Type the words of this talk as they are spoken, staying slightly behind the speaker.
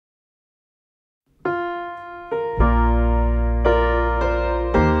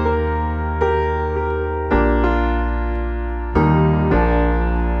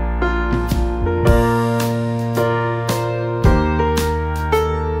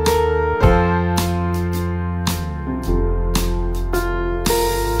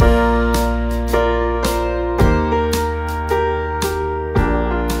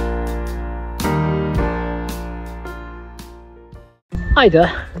Hi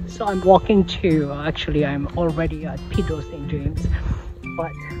there. So I'm walking to, actually I'm already at Pedro St. James,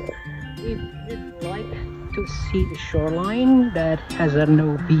 but if you'd like to see the shoreline that has a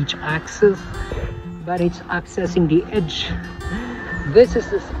no beach access, but it's accessing the edge, this is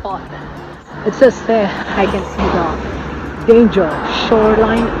the spot. It says there, I can see the danger,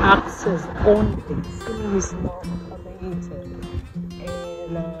 shoreline access only, swimming is not permitted,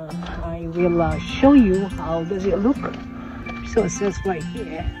 and I will show you how does it look. So it says right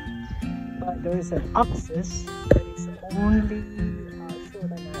here, but there is an access, but it's only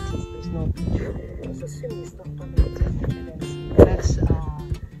shoreline access. There's no beach. So swimming is not permitted. And then let's take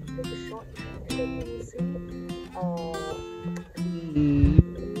a shot, and then you will see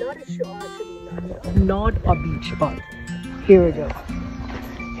not a shore, actually not a beach, but here we go.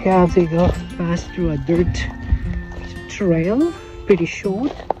 Here we go. Pass through a dirt trail, pretty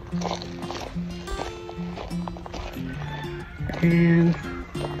short. And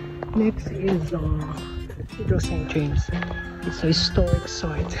next is Pedro St. James. It's a historic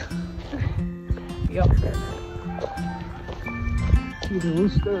site. Yep. See the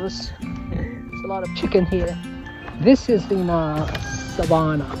roosters. There's a lot of chicken here. This is in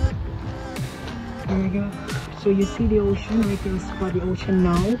Savannah. There we go. So you see the ocean. I can spot the ocean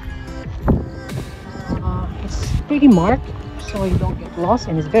now. It's pretty marked, so you don't get lost,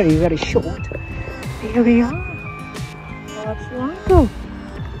 and it's very, very short. Here we are. That's right.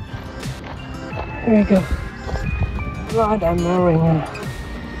 There we go. God, I'm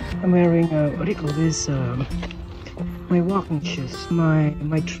wearing what do you call this? My walking shoes, my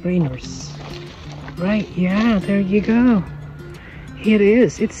trainers. Right? Yeah. There you go. Here it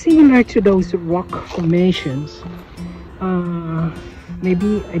is. It's similar to those rock formations.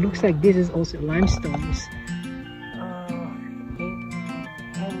 Maybe it looks like this is also limestones.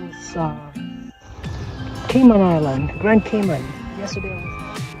 Cayman Island, Grand Cayman. Yesterday I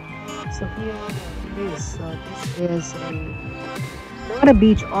was. So here it is. This is not a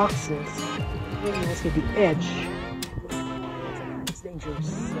beach access. Here you will see the edge. It's dangerous.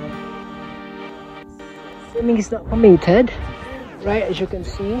 Swimming is not permitted, right? As you can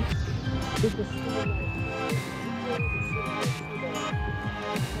see, this is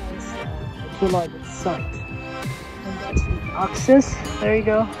geologic site, and that's the access. There you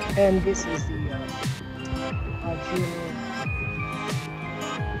go. And this is the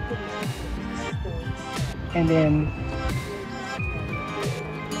and then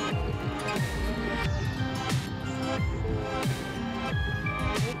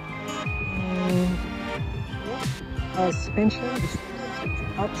suspension is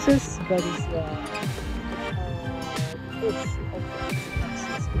access, but it's access.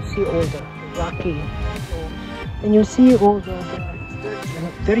 You see all the rocky, and you see all the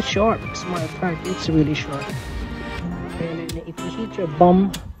very sharp. As a matter of fact, it's really sharp. And then if you hit your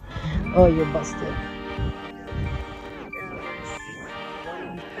bum, oh, you're busted.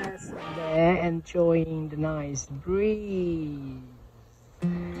 There, enjoying the nice breeze.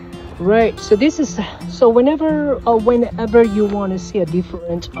 Right. So this is whenever you want to see a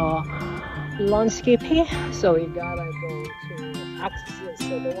different landscape here, so you gotta go to access.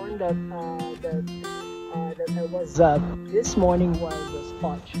 So the one that I was this morning was the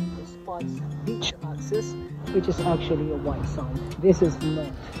Spots beach access, which is actually a white sand. This is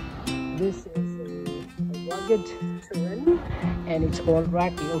not. This is a rugged terrain, and it's all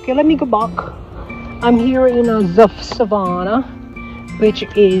rocky. Okay, let me go back. I'm here in Savannah, which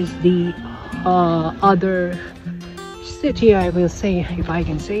is the other city, I will say, if I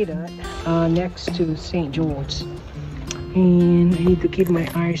can say that, next to St. George. And I need to keep my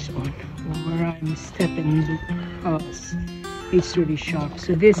eyes on where I'm stepping because it's really sharp.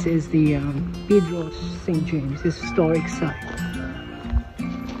 So this is the Pedro St. James, this historic site.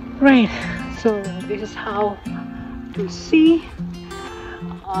 Right, so this is how to see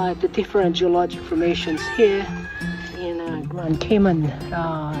the different geologic formations here in Grand Cayman.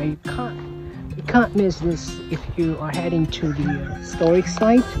 You can't miss this if you are heading to the historic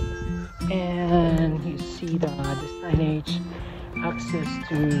site, and you see the signage, access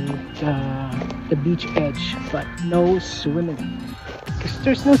to the beach edge, but no swimming because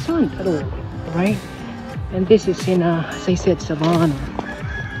there's no sun at all, right? And this is in as I said, Savannah,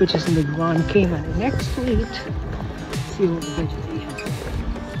 which is in the Grand Cayman. And next to it, see all the vegetation.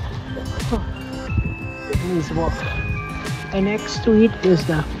 It needs walk. And next to it is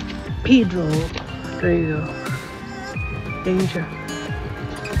the Pedro. There you go. Danger.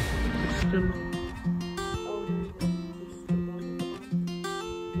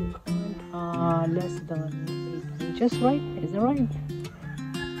 Less than 8 inches, right? Is that right?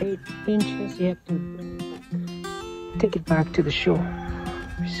 8 inches. You have to take it back to the shore.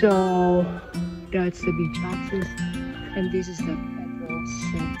 So that's the beach access, and this is the Pedro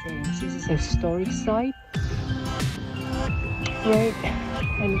St. James. This is a historic site, right?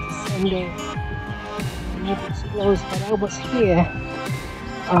 And it's Sunday, and it's closed, but I was here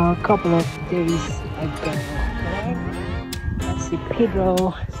a couple of days ago, right? That's the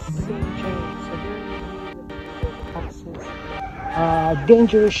Pedro St. James. So access.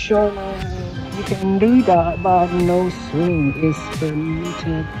 Dangerous shoreline. You can do that, but no swimming is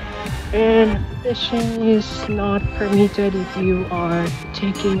permitted, and fishing is not permitted if you are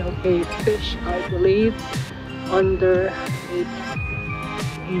taking a fish, I believe, under 8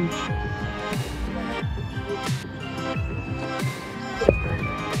 inches.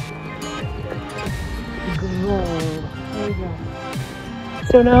 There you go.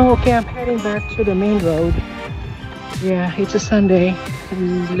 So now, okay, I'm heading back to the main road. Yeah, it's a Sunday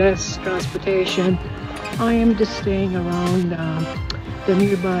and less transportation. I am just staying around the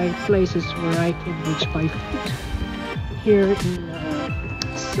nearby places where I can reach by foot here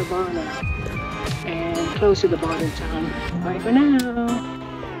in Savannah and close to the bottom town. Bye for now.